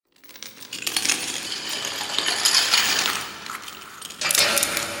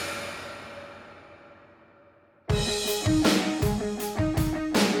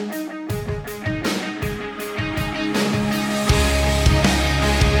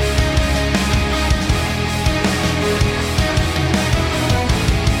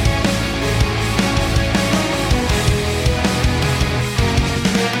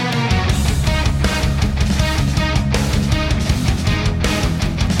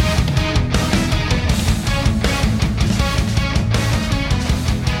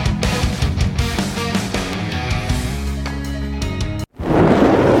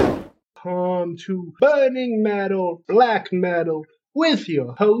to Burning Metal, Black Metal, with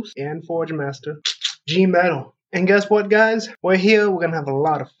your host and Forge Master, G Metal. And guess what, guys? We're here. We're going to have a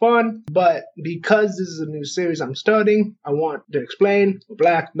lot of fun. But because this is a new series I'm starting, I want to explain what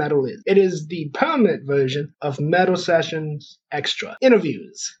Black Metal is. It is the permanent version of Metal Sessions Extra.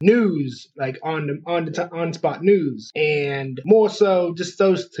 Interviews, news, like on-spot news, and more so just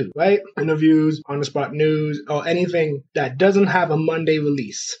those two, right? Interviews, on-the-spot news, or anything that doesn't have a Monday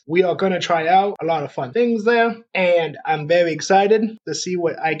release. We are going to try out a lot of fun things there, and I'm very excited to see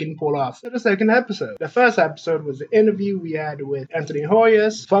what I can pull off for the second episode. The first episode was the interview we had with Anthony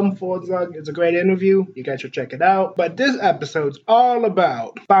Hoyas from Forza. It's a great interview. You guys should check it out. But this episode's all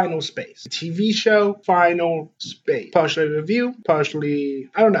about Final Space, the TV show Final Space. Partially review,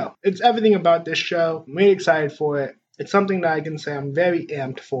 partially, I don't know. It's everything about this show. I'm really excited for it. It's something that I can say I'm very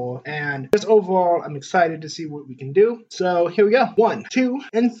amped for. And just overall, I'm excited to see what we can do. So here we go. 1, 2,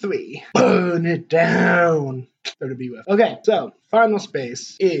 and 3. Burn it down. To be with. Okay, so Final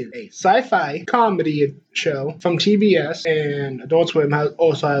Space is a sci-fi comedy show from TBS, and Adult Swim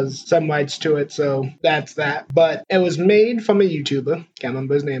also has some rights to it, so that's that. But it was made from a YouTuber, can't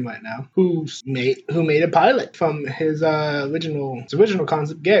remember his name right now, who made a pilot from his original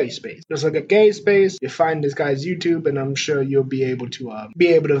concept, Gary Space. Just look up Gary Space, you find this guy's YouTube, and I'm sure you'll be able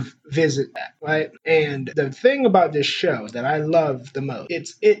to visit that, right? And the thing about this show that I love the most,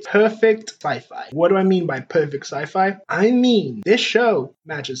 it's perfect sci-fi. What do I mean by perfect sci-fi? I mean, this show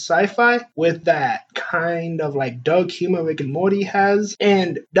matches sci-fi with that kind of like dark humor Rick and Morty has,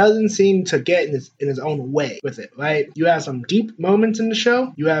 and doesn't seem to get in his own way with it, right? You have some deep moments in the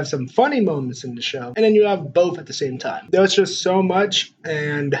show, you have some funny moments in the show, and then you have both at the same time. There's just so much,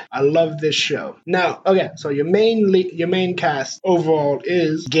 and I love this show. Now, okay, so your main cast overall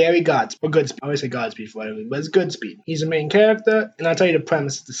is Gary Godspeed, or Goodspeed. I always say Godspeed for whatever, but it's Goodspeed. He's the main character, and I'll tell you the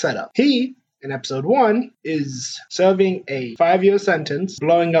premise, the setup. He, in episode 1, is serving a 5-year sentence,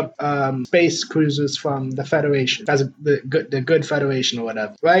 blowing up space cruisers from the Federation. That's the good Federation or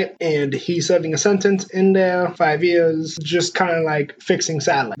whatever, right? And he's serving a sentence in there, 5 years, just kind of like fixing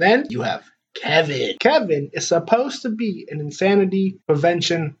satellites. Then you have Kevin. Kevin is supposed to be an insanity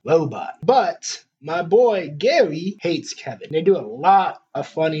prevention robot, but my boy Gary hates Kevin. They do a lot of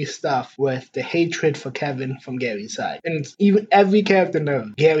funny stuff with the hatred for Kevin from Gary's side. And it's even every character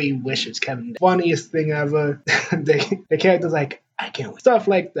knows Gary wishes Kevin the funniest thing ever. the character's like, I can't wait. Stuff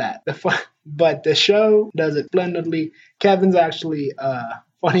like that. But the show does it splendidly. Kevin's actually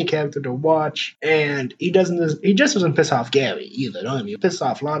funny character to watch, and he just doesn't piss off Gary either. Don't he piss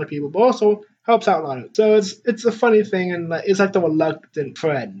off a lot of people, but also helps out a lot of it. So it's a funny thing, and it's like the reluctant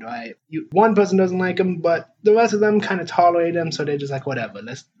friend, right? One person doesn't like him, but the rest of them kind of tolerate him, so they're just like, whatever,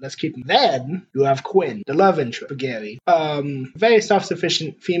 let's keep him. Then you have Quinn, the love interest for Gary. Very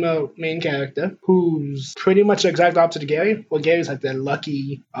self-sufficient female main character who's pretty much the exact opposite of Gary. Well, Gary's like the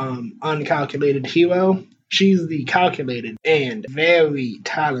lucky, uncalculated hero. She's the calculated and very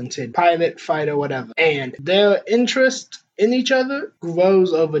talented pilot, fighter, whatever. And their interest in each other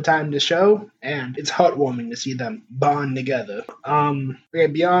grows over time in the show, and it's heartwarming to see them bond together. Okay,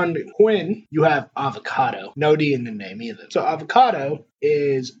 beyond Quinn, you have Avocado. No D in the name either. So Avocado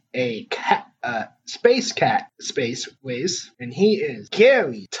is a space cat, spaceways, and he is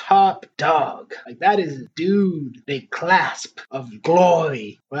Gary's top dog. Like, that is a dude they clasp of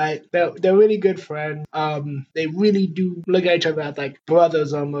glory, right? They're really good friends. They really do look at each other as like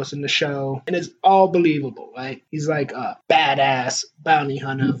brothers almost in the show, and it's all believable, right? He's like a badass bounty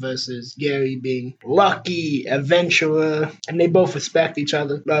hunter versus Gary being lucky adventurer, and they both respect each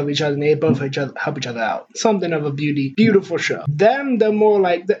other, love each other, and they both help each other out. Something of a beautiful show. They're more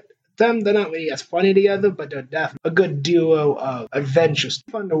like they're not really as funny together, but they're definitely a good duo of adventures.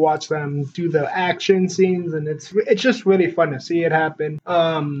 Fun to watch them do their action scenes, and it's just really fun to see it happen.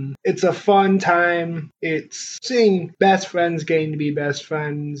 It's a fun time. It's seeing best friends getting to be best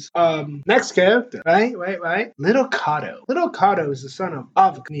friends. Next character, right? Little Kato. Little Kato is the son of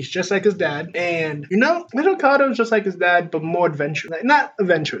Avocado. He's just like his dad, and Little Kato is just like his dad, but more adventurous. Like, not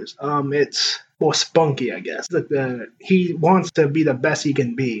adventurous. It's more spunky, I guess. He wants to be the best he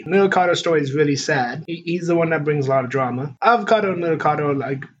can be. Little Kato's story is really sad. He's the one that brings a lot of drama. Avocado and Little Kato,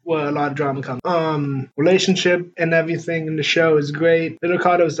 like, where a lot of drama comes. Relationship and everything in the show is great. Little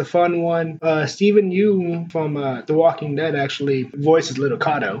Kato is the fun one. Stephen Yeun from The Walking Dead actually voices Little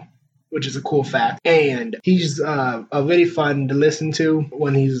Kato, which is a cool fact. And he's really fun to listen to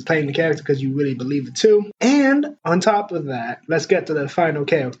when he's playing the character because you really believe it too. And on top of that, let's get to the final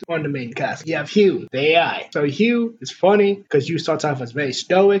character on the main cast. You have Hugh, the AI. So Hugh is funny because Hugh starts off as very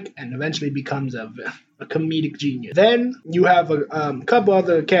stoic and eventually becomes a a comedic genius. Then you have a couple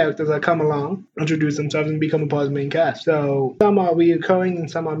other characters that come along, introduce themselves, and become a part of the main cast. So some are reoccurring and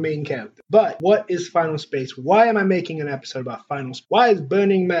some are main characters. But what is Final Space? Why am I making an episode about Final Space? Why is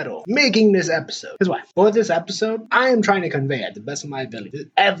Burning Metal making this episode? Here's why. For this episode, I am trying to convey at the best of my ability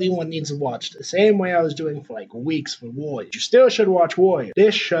that everyone needs to watch the same way I was doing for like weeks for Warrior. You still should watch Warrior.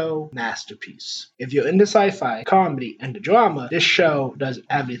 This show, masterpiece. If you're into sci-fi, comedy, and the drama, this show does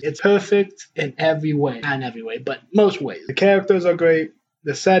everything. It's perfect in every way. Not in every way, but most ways. The characters are great.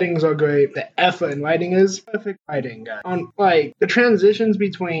 The settings are great. The effort in writing is perfect writing, guys. On like the transitions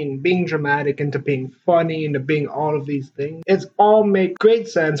between being dramatic into being funny into being all of these things, it's all make great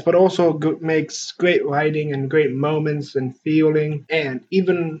sense, but also makes great writing and great moments and feeling. And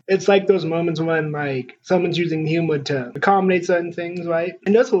even it's like those moments when like someone's using humor to accommodate certain things, right?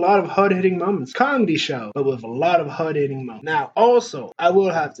 And there's a lot of hard-hitting moments. Comedy show, but with a lot of hard-hitting moments. Now, also, I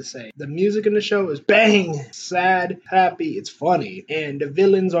will have to say the music in the show is bang, sad, happy, it's funny, and the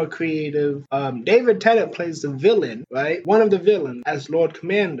villains are creative. David Tennant plays the villain, right? One of the villains as Lord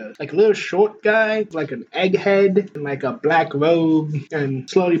Commander. Like a little short guy, like an egghead, and like a black robe. And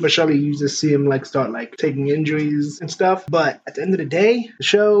slowly but surely you just see him like start like taking injuries and stuff. But at the end of the day, the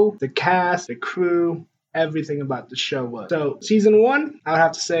show, the cast, the crew, everything about the show was. So, season 1, I would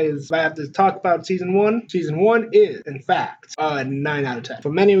have to say is, if I have to talk about season 1 is, in fact, a 9 out of 10.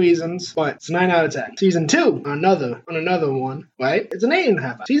 For many reasons, but it's 9 out of 10. Season 2, on another one, right? It's an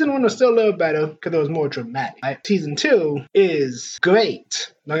 8.5. Season 1 was still a little better because it was more dramatic, right? Season 2 is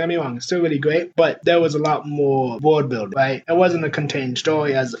great. Don't get me wrong, it's still really great, but there was a lot more world building, right? It wasn't a contained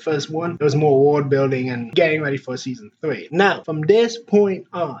story as the first one. There was more world building and getting ready for season 3. Now, from this point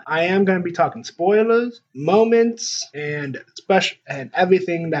on, I am going to be talking spoilers, moments, and special and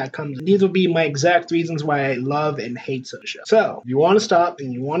everything that comes. These will be my exact reasons why I love and hate the show. So, if you want to stop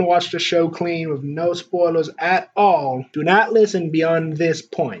and you want to watch the show clean with no spoilers at all, do not listen beyond this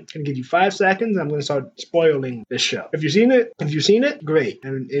point. I'm going to give you 5 seconds. I'm going to start spoiling this show. If you've seen it, great.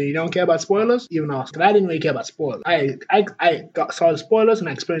 And you don't care about spoilers, even awesome. Because I didn't really care about spoilers. I saw the spoilers and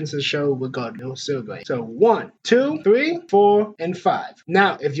I experienced the show with God. It was so great. So 1, 2, 3, 4, and 5.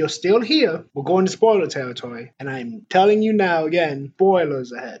 Now, if you're still here, we're going to spoiler territory. And I'm telling you now again,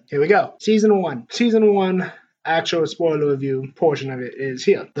 spoilers ahead. Here we go. Season 1. Season 1. Actual spoiler review portion of it is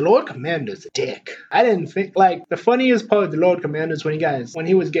here. The Lord Commander's a dick. I didn't think, like, the funniest part of the Lord Commander is when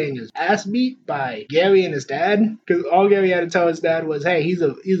he was getting his ass beat by Gary and his dad, because all Gary had to tell his dad was, hey, he's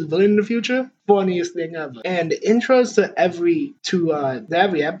a villain in the future. Funniest thing ever. And the intros to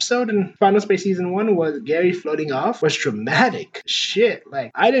every episode in Final Space Season 1 was Gary floating off was dramatic. Shit.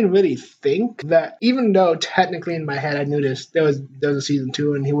 Like, I didn't really think that, even though technically in my head I knew there was a Season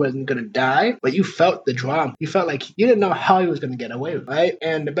 2 and he wasn't gonna die, but you felt the drama. You felt like you didn't know how he was gonna get away with it, right?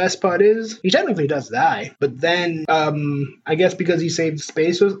 And the best part is, he technically does die, but then, I guess because he saved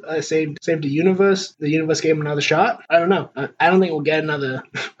space, saved the universe gave him another shot. I don't know. I don't think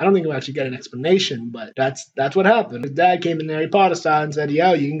we'll actually get an explanation, but that's what happened. His dad came in Harry Potter style and said,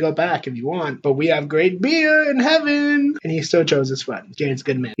 yo, you can go back if you want, but we have great beer in heaven. And he still chose his friends. Gary's a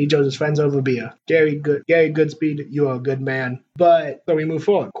good man. He chose his friends over beer. Gary Goodspeed, you are a good man. But so we move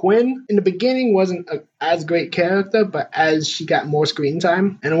forward. Quinn in the beginning wasn't as great character, but as she got more screen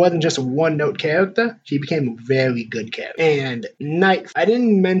time, and it wasn't just a one-note character, she became a very good character. And Night, I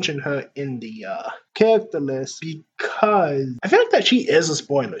didn't mention her in the character list because I feel like that she is a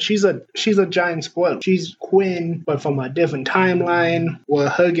spoiler. She's a giant spoiler. She's Quinn, but from a different timeline where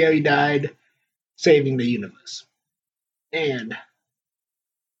her Gary died, saving the universe. And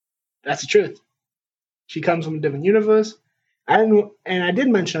that's the truth. She comes from a different universe. I did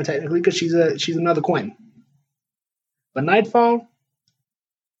mention her technically because she's another Quinn. But Nightfall,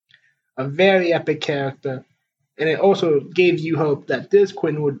 a very epic character, and it also gave you hope that this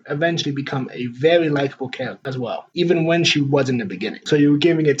Quinn would eventually become a very likable character as well, even when she was in the beginning. So you were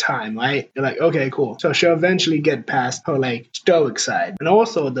giving it time, right? You're like, okay, cool. So she'll eventually get past her like stoic side. And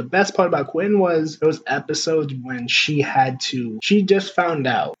also the best part about Quinn was those episodes when she just found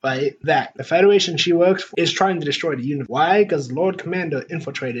out, right, that the Federation she works for is trying to destroy the universe. Why? Because Lord Commander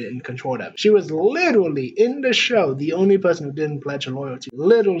infiltrated and controlled them. She was literally in the show the only person who didn't pledge her loyalty.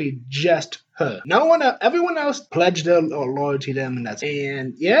 Literally just her. Everyone else pledged their loyalty to them,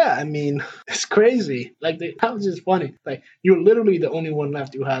 and yeah, I mean, it's crazy. Like, that was just funny. Like, you're literally the only one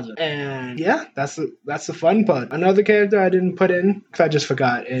left who has it. And yeah, that's the fun part. Another character I didn't put in because I just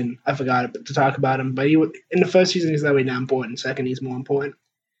forgot, and I forgot to talk about him. But in the first season, he's not really that important. Second, he's more important.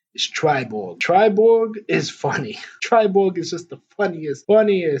 is Triborg. Triborg is funny. Triborg is just the funniest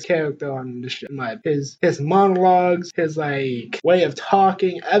character on the show. His monologues, his way of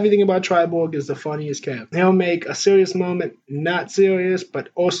talking, everything about Triborg is the funniest character. He'll make a serious moment not serious, but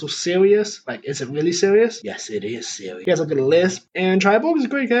also serious. Is it really serious? Yes, it is serious. He has a good lisp, and Triborg is a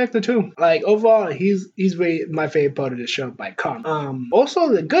great character too. Overall, he's really my favorite part of the show by far. Also,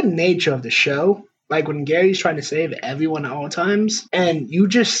 the good nature of the show. When Gary's trying to save everyone at all times, and you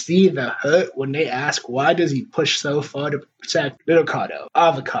just see the hurt when they ask why does he push so far to protect Little Cardo,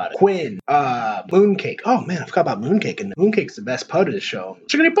 Avocado, Quinn, Mooncake. Oh man, I forgot about Mooncake, and Mooncake's the best part of the show.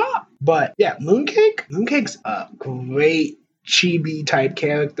 Chickity pop! But yeah, Mooncake's a great chibi type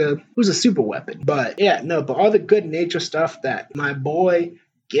character who's a super weapon. But all the good nature stuff that my boy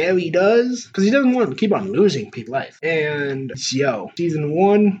Gary does, because he doesn't want to keep on losing people's life. And season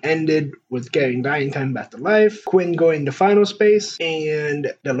 1 ended with Gary dying, coming back to life, Quinn going to final space,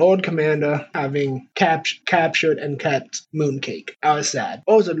 and the Lord Commander having captured and kept Mooncake. I was sad.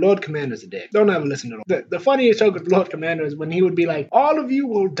 Also, Lord Commander's a dick. Don't ever listen to him. The funniest joke with Lord Commander is when he would be like, all of you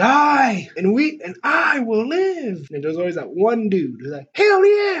will die, and I will live. And there's always that one dude who's like, hell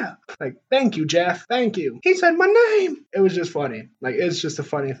yeah! Thank you, Jeff. Thank you. He said my name. It was just funny. It's just a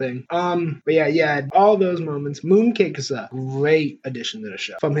funny thing. But yeah, all those moments. Mooncake is a great addition to the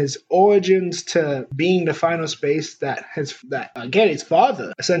show. From his origins to being the final space that Gary's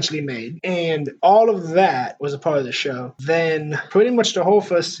father essentially made, and all of that was a part of the show. Then pretty much the whole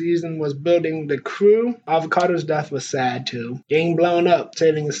first season was building the crew. Avocado's death was sad too. Getting blown up,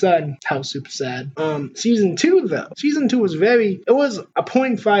 saving his son, that was super sad. Season 2 though. Season 2 was it was a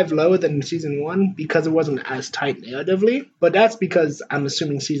 0.5 lower than season 1 because it wasn't as tight narratively, but that's because I'm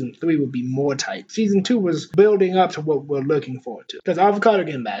assuming season 3 would be more tight. Season 2 was building up to what we're looking forward to. Because Avocado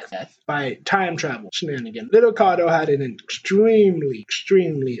getting back by time travel shenanigans. Little Cardo had an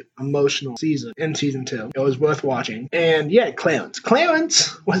extremely emotional season in season 2. It was worth watching. And yeah, Clarence.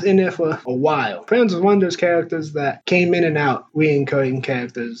 Clarence was in there for a while. Clarence was one of those characters that came in and out, re-encoding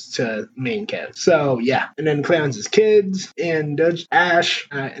characters to main characters. So yeah. And then Clarence's kids and Ash,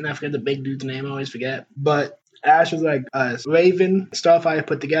 and I forget the big dude's name, I always forget. But Ash was like Raven, Starfire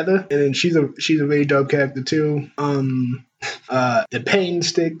put together, and then she's a really dope character too. The pain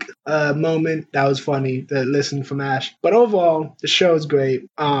stick moment, that was funny to listen from Ash. But overall, the show is great.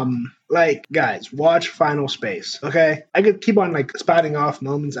 Guys, watch Final Space, okay? I could keep on spouting off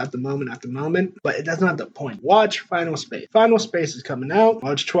moments after moment, but that's not the point. Watch Final Space. Final Space is coming out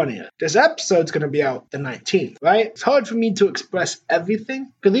March 20th. This episode's gonna be out the 19th, right? It's hard for me to express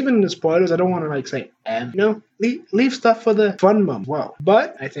everything, because even in the spoilers, I don't want to say leave stuff for the fun moment. Well,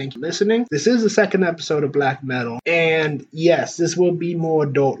 but I thank you for listening. This is the second episode of Black Metal, and yes, this will be more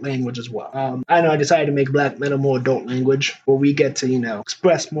adult language as well. I know I decided to make Black Metal more adult language, where we get to,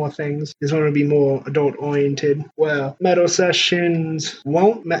 express more things. This one will be more adult oriented. Well, Metal Sessions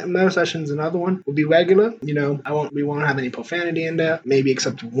Metal Sessions, another one, will be regular. We won't have any profanity in there, maybe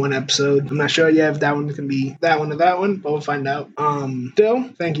except one episode. I'm not sure yet if that one can be that one or that one, but we'll find out. Still,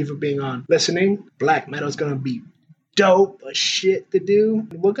 thank you for being on, listening. Black Metal's gonna be dope as shit to do.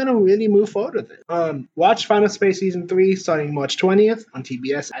 We're gonna really move forward with it. Watch Final Space Season 3 starting March 20th on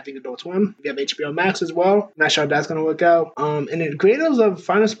TBS, I think Adult Swim. We have HBO Max as well. Not sure if that's gonna work out. And the creators of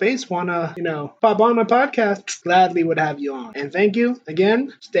Final Space wanna, pop on my podcast, gladly would have you on. And thank you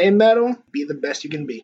again. Stay metal, be the best you can be.